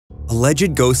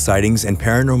Alleged ghost sightings and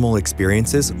paranormal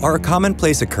experiences are a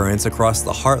commonplace occurrence across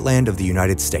the heartland of the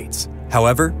United States.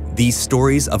 However, these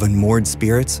stories of unmoored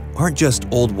spirits aren't just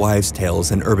old wives'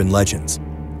 tales and urban legends.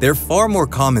 They're far more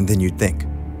common than you'd think.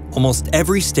 Almost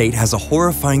every state has a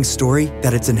horrifying story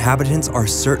that its inhabitants are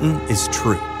certain is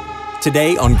true.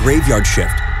 Today on Graveyard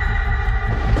Shift,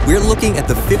 we're looking at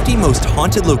the 50 most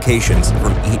haunted locations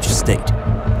from each state.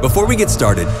 Before we get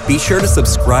started, be sure to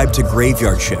subscribe to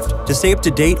Graveyard Shift to stay up to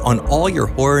date on all your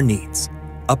horror needs.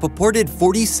 A purported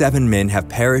 47 men have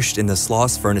perished in the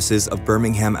Sloss furnaces of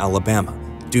Birmingham, Alabama,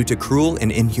 due to cruel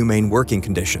and inhumane working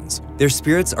conditions. Their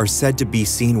spirits are said to be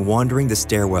seen wandering the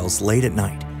stairwells late at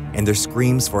night, and their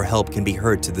screams for help can be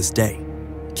heard to this day.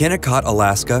 Kennecott,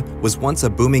 Alaska was once a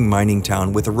booming mining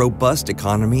town with a robust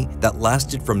economy that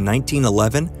lasted from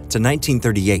 1911 to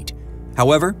 1938.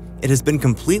 However, it has been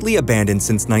completely abandoned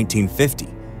since 1950.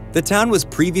 The town was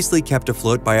previously kept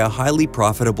afloat by a highly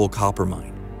profitable copper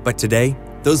mine, but today,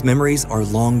 those memories are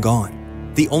long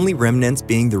gone, the only remnants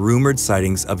being the rumored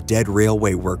sightings of dead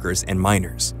railway workers and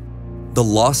miners. The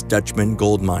Lost Dutchman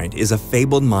gold mine is a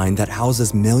fabled mine that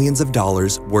houses millions of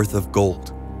dollars worth of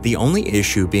gold, the only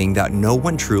issue being that no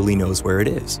one truly knows where it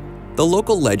is. The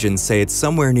local legends say it's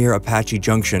somewhere near Apache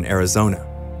Junction, Arizona.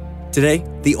 Today,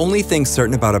 the only thing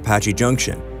certain about Apache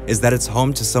Junction is that it's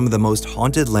home to some of the most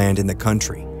haunted land in the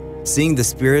country. Seeing the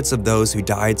spirits of those who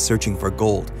died searching for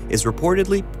gold is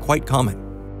reportedly quite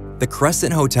common. The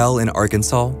Crescent Hotel in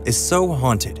Arkansas is so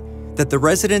haunted that the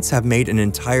residents have made an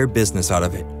entire business out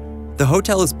of it. The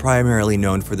hotel is primarily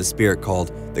known for the spirit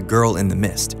called the Girl in the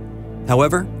Mist.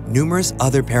 However, numerous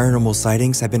other paranormal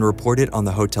sightings have been reported on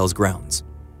the hotel's grounds.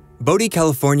 Bodie,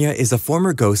 California is a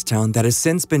former ghost town that has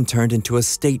since been turned into a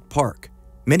state park.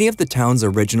 Many of the town's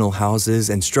original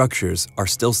houses and structures are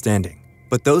still standing,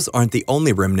 but those aren't the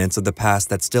only remnants of the past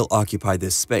that still occupy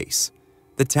this space.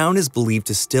 The town is believed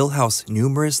to still house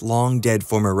numerous long-dead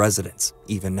former residents,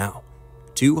 even now,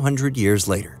 200 years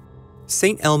later.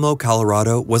 St. Elmo,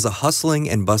 Colorado was a hustling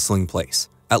and bustling place,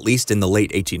 at least in the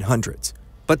late 1800s.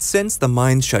 But since the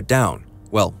mines shut down,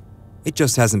 well, it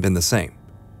just hasn't been the same.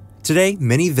 Today,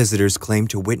 many visitors claim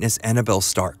to witness Annabelle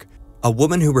Stark, a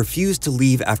woman who refused to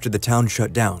leave after the town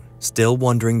shut down, still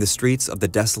wandering the streets of the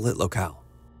desolate locale.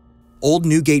 Old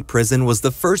Newgate Prison was the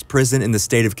first prison in the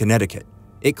state of Connecticut.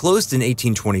 It closed in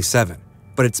 1827,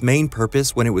 but its main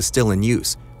purpose when it was still in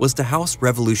use was to house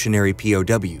revolutionary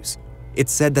POWs.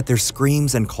 It's said that their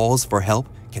screams and calls for help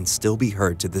can still be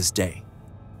heard to this day.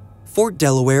 Fort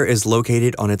Delaware is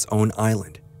located on its own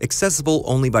island, accessible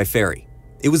only by ferry.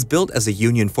 It was built as a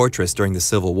Union fortress during the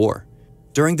Civil War.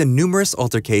 During the numerous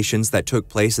altercations that took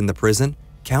place in the prison,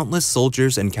 countless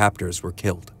soldiers and captors were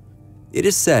killed. It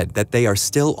is said that they are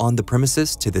still on the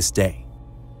premises to this day.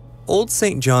 Old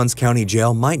St. John's County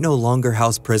Jail might no longer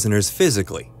house prisoners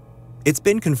physically. It's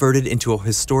been converted into a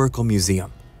historical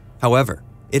museum. However,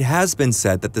 it has been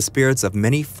said that the spirits of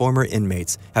many former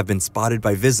inmates have been spotted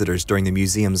by visitors during the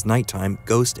museum's nighttime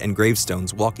Ghost and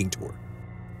Gravestones walking tour.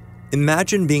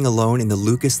 Imagine being alone in the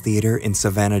Lucas Theater in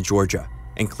Savannah, Georgia,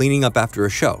 and cleaning up after a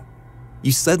show.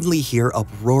 You suddenly hear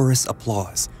uproarious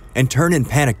applause and turn in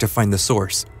panic to find the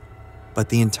source. But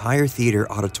the entire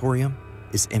theater auditorium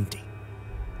is empty.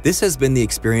 This has been the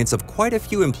experience of quite a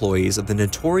few employees of the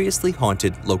notoriously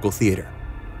haunted local theater.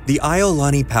 The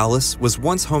Iolani Palace was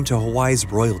once home to Hawaii's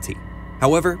royalty.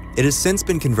 However, it has since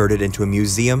been converted into a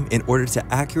museum in order to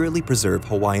accurately preserve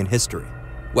Hawaiian history.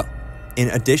 Well, in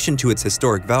addition to its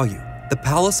historic value, the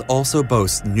palace also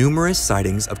boasts numerous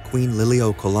sightings of Queen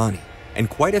Liliuokalani and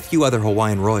quite a few other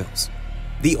Hawaiian royals.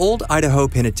 The old Idaho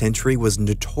Penitentiary was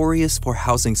notorious for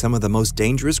housing some of the most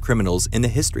dangerous criminals in the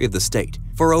history of the state.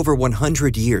 For over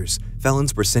 100 years,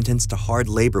 felons were sentenced to hard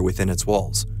labor within its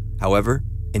walls. However,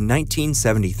 in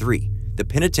 1973, the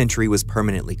penitentiary was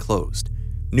permanently closed.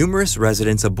 Numerous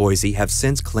residents of Boise have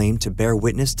since claimed to bear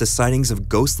witness to sightings of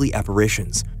ghostly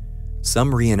apparitions,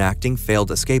 some reenacting failed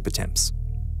escape attempts.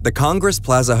 The Congress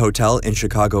Plaza Hotel in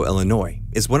Chicago, Illinois,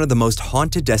 is one of the most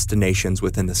haunted destinations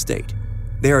within the state.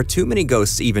 There are too many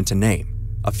ghosts even to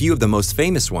name. A few of the most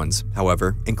famous ones,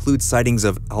 however, include sightings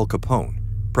of Al Capone,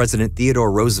 President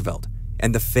Theodore Roosevelt,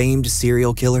 and the famed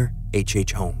serial killer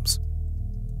H.H. Holmes.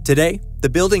 Today, the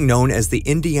building known as the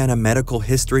Indiana Medical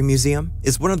History Museum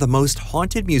is one of the most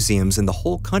haunted museums in the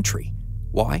whole country.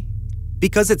 Why?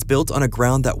 Because it's built on a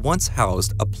ground that once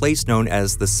housed a place known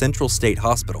as the Central State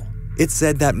Hospital. It's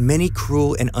said that many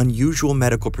cruel and unusual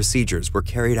medical procedures were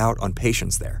carried out on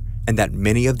patients there, and that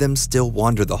many of them still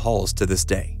wander the halls to this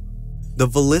day. The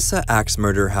Villisca Axe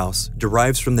Murder House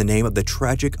derives from the name of the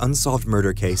tragic unsolved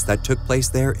murder case that took place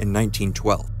there in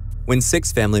 1912. when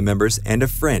 6 family members and a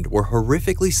friend were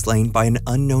horrifically slain by an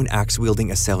unknown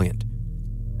axe-wielding assailant.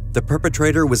 The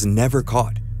perpetrator was never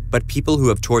caught, but people who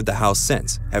have toured the house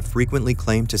since have frequently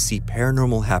claimed to see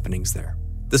paranormal happenings there.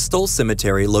 The Stoll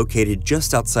Cemetery, located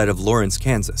just outside of Lawrence,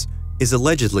 Kansas, is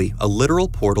allegedly a literal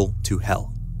portal to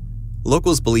hell.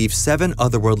 Locals believe 7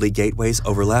 otherworldly gateways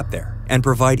overlap there and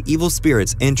provide evil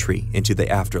spirits entry into the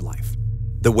afterlife.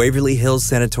 The Waverly Hills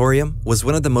Sanatorium was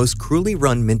one of the most cruelly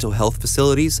run mental health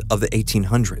facilities of the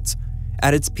 1800s.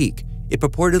 At its peak, it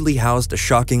purportedly housed a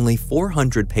shockingly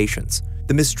 400 patients.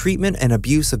 The mistreatment and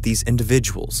abuse of these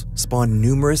individuals spawned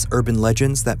numerous urban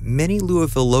legends that many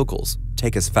Louisville locals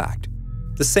take as fact.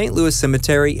 The St. Louis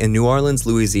Cemetery in New Orleans,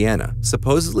 Louisiana,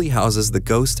 supposedly houses the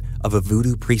ghost of a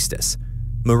voodoo priestess.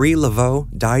 Marie Laveau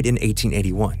died in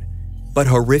 1881, but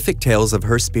horrific tales of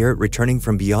her spirit returning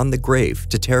from beyond the grave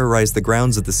to terrorize the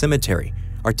grounds of the cemetery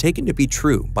are taken to be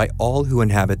true by all who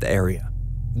inhabit the area.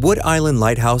 Wood Island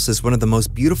Lighthouse is one of the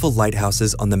most beautiful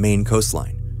lighthouses on the Maine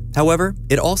coastline. However,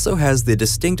 it also has the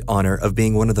distinct honor of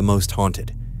being one of the most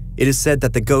haunted. It is said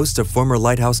that the ghosts of former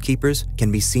lighthouse keepers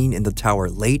can be seen in the tower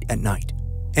late at night.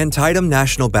 Antietam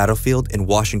National Battlefield in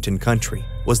Washington Country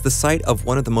was the site of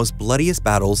one of the most bloodiest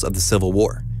battles of the Civil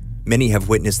War. Many have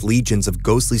witnessed legions of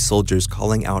ghostly soldiers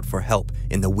calling out for help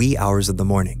in the wee hours of the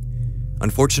morning.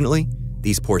 Unfortunately,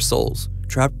 these poor souls,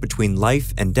 trapped between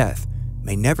life and death,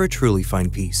 may never truly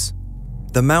find peace.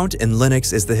 The Mount in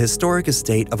Lenox is the historic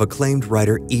estate of acclaimed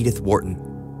writer Edith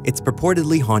Wharton. It's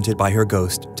purportedly haunted by her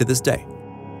ghost to this day.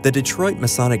 The Detroit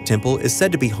Masonic Temple is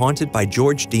said to be haunted by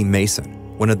George D. Mason,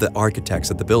 one of the architects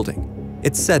of the building.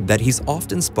 It's said that he's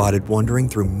often spotted wandering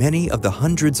through many of the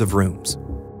hundreds of rooms.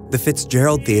 The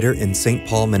Fitzgerald Theater in St.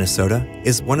 Paul, Minnesota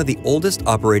is one of the oldest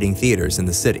operating theaters in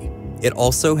the city. It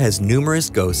also has numerous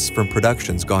ghosts from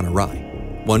productions gone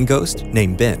awry. One ghost,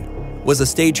 named Ben, was a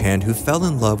stagehand who fell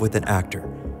in love with an actor,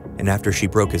 and after she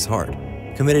broke his heart,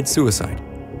 committed suicide.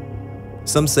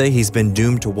 Some say he's been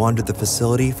doomed to wander the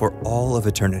facility for all of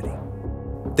eternity.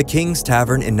 The King's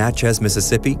Tavern in Natchez,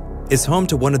 Mississippi, is home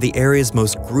to one of the area's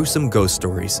most gruesome ghost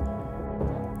stories.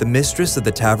 The mistress of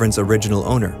the tavern's original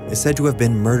owner is said to have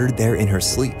been murdered there in her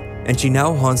sleep, and she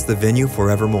now haunts the venue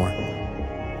forevermore.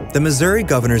 The Missouri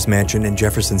Governor's Mansion in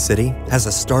Jefferson City has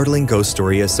a startling ghost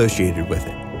story associated with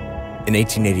it. In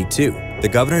 1882, the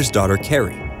governor's daughter,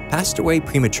 Carrie, passed away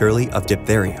prematurely of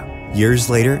diphtheria. Years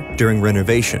later, during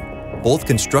renovation, both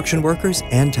construction workers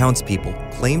and townspeople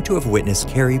claimed to have witnessed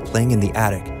Carrie playing in the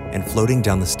attic and floating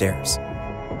down the stairs.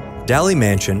 Daly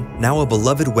Mansion, now a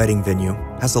beloved wedding venue,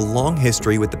 has a long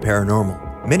history with the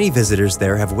paranormal. Many visitors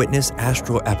there have witnessed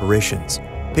astral apparitions,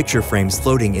 picture frames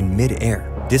floating in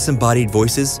mid-air, disembodied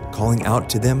voices calling out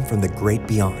to them from the great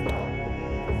beyond.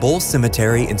 Bull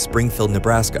Cemetery in Springfield,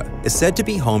 Nebraska is said to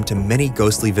be home to many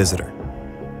ghostly visitors.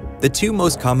 The 2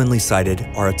 most commonly cited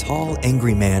are a tall,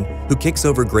 angry man who kicks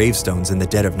over gravestones in the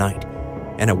dead of night,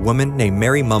 and a woman named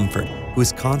Mary Mumford who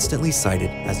is constantly cited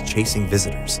as chasing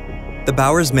visitors. The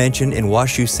Bowers Mansion in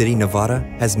Washoe City, Nevada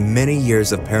has many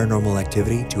years of paranormal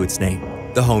activity to its name.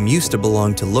 The home used to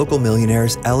belong to local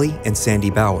millionaires Ellie and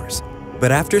Sandy Bowers,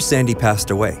 but after Sandy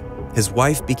passed away, his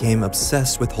wife became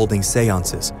obsessed with holding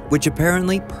seances, which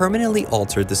apparently permanently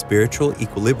altered the spiritual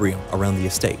equilibrium around the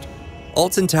estate.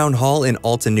 Alton Town Hall in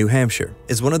Alton, New Hampshire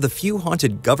is one of the few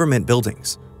haunted government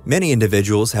buildings. Many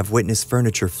individuals have witnessed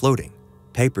furniture floating,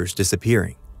 papers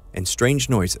disappearing, and strange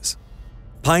noises.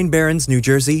 Pine Barrens, New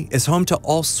Jersey is home to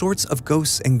all sorts of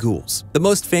ghosts and ghouls, the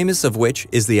most famous of which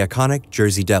is the iconic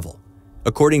Jersey Devil.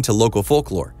 According to local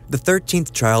folklore, the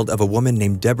 13th child of a woman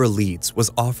named Deborah Leeds was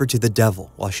offered to the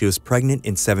devil while she was pregnant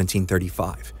in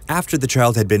 1735. After the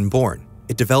child had been born,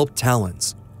 it developed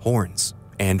talons, horns,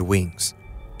 and wings.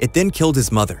 It then killed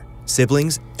his mother,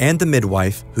 siblings, and the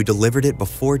midwife who delivered it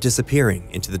before disappearing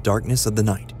into the darkness of the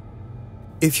night.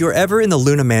 If you're ever in the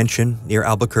Luna Mansion near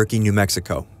Albuquerque, New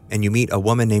Mexico, and you meet a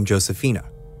woman named Josefina,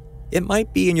 it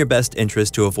might be in your best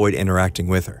interest to avoid interacting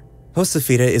with her.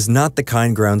 Josefina is not the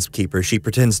kind groundskeeper she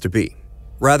pretends to be.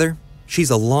 Rather, she's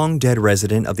a long-dead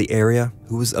resident of the area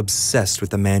who was obsessed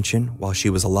with the mansion while she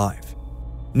was alive.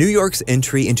 New York's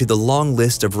entry into the long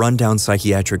list of rundown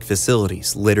psychiatric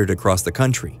facilities littered across the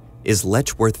country is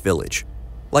Letchworth Village.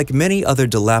 Like many other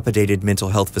dilapidated mental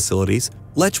health facilities,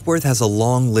 Letchworth has a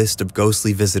long list of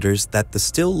ghostly visitors that the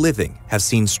still living have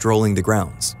seen strolling the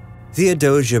grounds.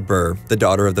 Theodosia Burr, the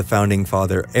daughter of the founding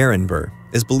father Aaron Burr,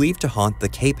 is believed to haunt the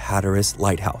Cape Hatteras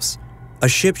Lighthouse. A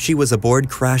ship she was aboard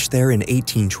crashed there in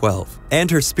 1812,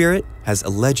 and her spirit has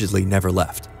allegedly never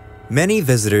left. Many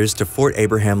visitors to Fort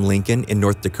Abraham Lincoln in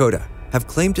North Dakota have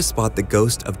claimed to spot the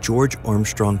ghost of George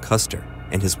Armstrong Custer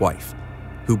and his wife,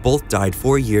 who both died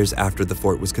 4 years after the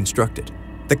fort was constructed.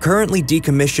 The currently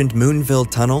decommissioned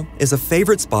Moonville Tunnel is a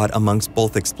favorite spot amongst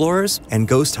both explorers and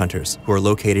ghost hunters who are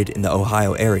located in the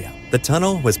Ohio area. The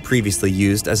tunnel was previously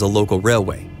used as a local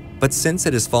railway, but since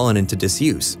it has fallen into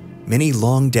disuse, many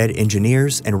long-dead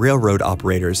engineers and railroad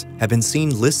operators have been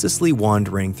seen listlessly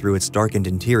wandering through its darkened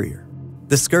interior.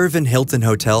 The Skirvin Hilton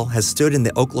Hotel has stood in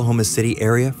the Oklahoma City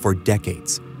area for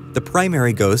decades. The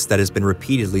primary ghost that has been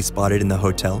repeatedly spotted in the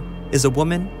hotel is a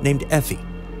woman named Effie,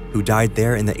 who died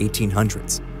there in the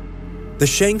 1800s. The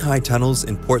Shanghai tunnels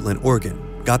in Portland, Oregon,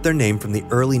 got their name from the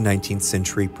early 19th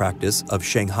century practice of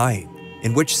Shanghaiing,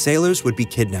 in which sailors would be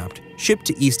kidnapped, shipped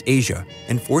to East Asia,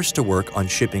 and forced to work on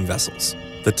shipping vessels.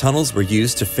 The tunnels were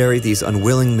used to ferry these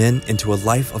unwilling men into a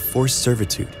life of forced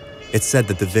servitude. It's said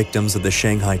that the victims of the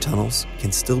Shanghai tunnels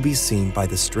can still be seen by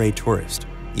the stray tourist,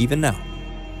 even now.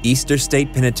 Easter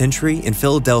State Penitentiary in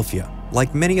Philadelphia,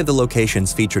 like many of the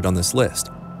locations featured on this list,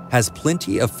 has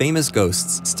plenty of famous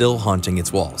ghosts still haunting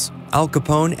its walls. Al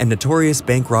Capone and notorious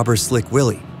bank robber Slick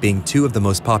Willie being two of the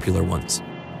most popular ones.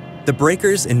 The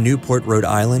Breakers in Newport, Rhode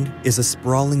Island is a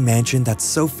sprawling mansion that's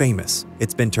so famous,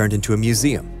 it's been turned into a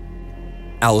museum.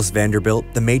 Alice Vanderbilt,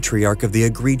 the matriarch of the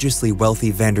egregiously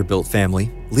wealthy Vanderbilt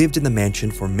family, lived in the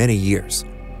mansion for many years.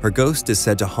 Her ghost is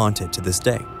said to haunt it to this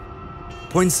day.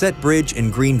 Poinsett Bridge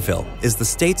in Greenville is the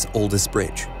state's oldest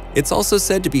bridge. It's also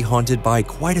said to be haunted by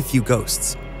quite a few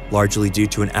ghosts, largely due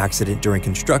to an accident during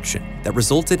construction that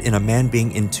resulted in a man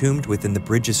being entombed within the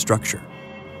bridge's structure.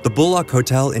 The Bullock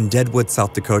Hotel in Deadwood,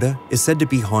 South Dakota is said to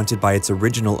be haunted by its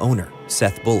original owner,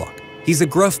 Seth Bullock. He's a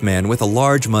gruff man with a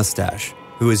large mustache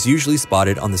who is usually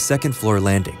spotted on the second-floor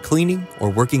landing, cleaning or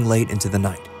working late into the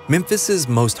night. Memphis's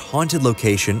most haunted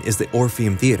location is the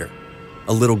Orpheum Theater.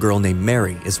 A little girl named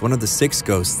Mary is one of the 6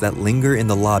 ghosts that linger in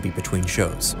the lobby between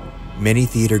shows. Many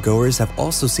theatergoers have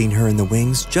also seen her in the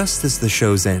wings just as the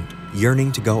shows end,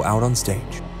 yearning to go out on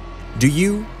stage. Do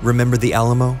you remember the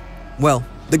Alamo? Well,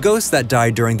 the ghosts that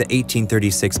died during the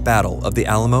 1836 Battle of the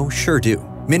Alamo sure do.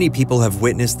 Many people have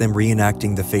witnessed them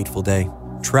reenacting the fateful day,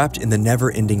 trapped in the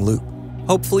never-ending loop.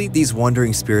 Hopefully, these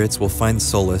wandering spirits will find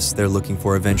solace they're looking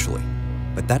for eventually,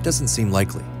 but that doesn't seem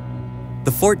likely.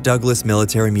 The Fort Douglas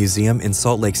Military Museum in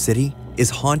Salt Lake City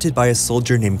is haunted by a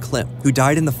soldier named Clem, who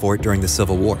died in the fort during the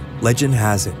Civil War. Legend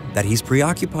has it that he's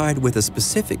preoccupied with a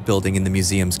specific building in the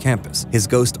museum's campus, his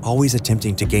ghost always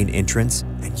attempting to gain entrance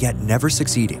and yet never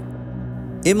succeeding.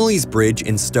 Emily's Bridge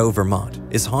in Stowe, Vermont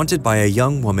is haunted by a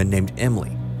young woman named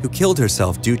Emily, who killed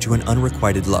herself due to an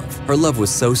unrequited love. Her love was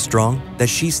so strong that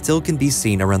she still can be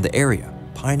seen around the area,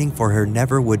 pining for her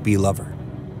never-would-be lover.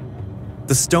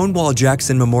 The Stonewall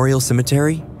Jackson Memorial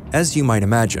Cemetery, as you might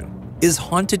imagine, is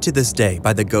haunted to this day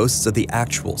by the ghosts of the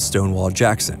actual Stonewall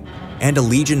Jackson and a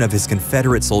legion of his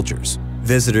Confederate soldiers.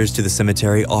 Visitors to the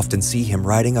cemetery often see him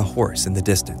riding a horse in the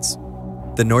distance.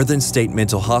 The Northern State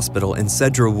Mental Hospital in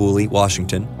Sedro-Woolley,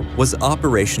 Washington, was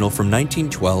operational from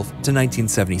 1912 to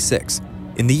 1976.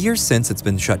 In the years since it's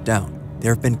been shut down,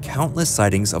 there have been countless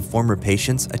sightings of former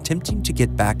patients attempting to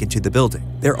get back into the building.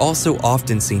 They're also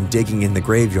often seen digging in the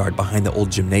graveyard behind the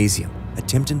old gymnasium,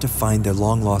 attempting to find their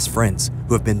long-lost friends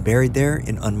who have been buried there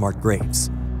in unmarked graves.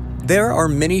 There are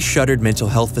many shuttered mental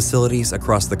health facilities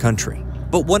across the country,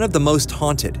 but one of the most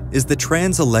haunted is the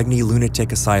Trans-Allegheny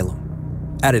Lunatic Asylum.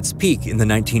 At its peak in the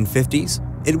 1950s,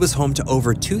 it was home to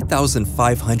over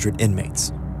 2,500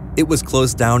 inmates. It was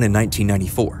closed down in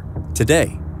 1994.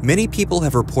 Today, many people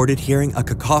have reported hearing a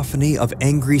cacophony of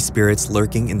angry spirits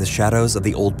lurking in the shadows of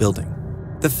the old building.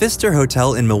 The Pfister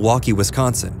Hotel in Milwaukee,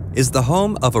 Wisconsin, is the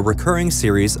home of a recurring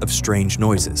series of strange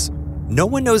noises. No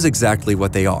one knows exactly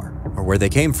what they are or where they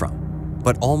came from,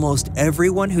 but almost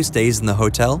everyone who stays in the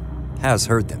hotel has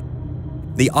heard them.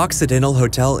 The Occidental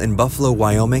Hotel in Buffalo,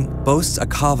 Wyoming boasts a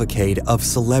cavalcade of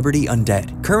celebrity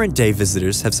undead. Current-day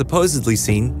visitors have supposedly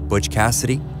seen Butch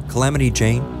Cassidy, Calamity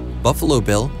Jane, Buffalo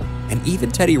Bill, and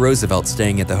even Teddy Roosevelt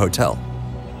staying at the hotel.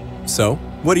 So,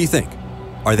 what do you think?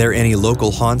 Are there any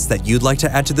local haunts that you'd like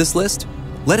to add to this list?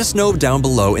 Let us know down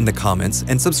below in the comments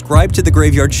and subscribe to The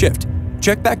Graveyard Shift.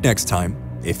 Check back next time,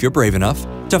 if you're brave enough,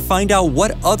 to find out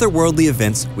what otherworldly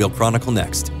events we'll chronicle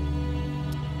next.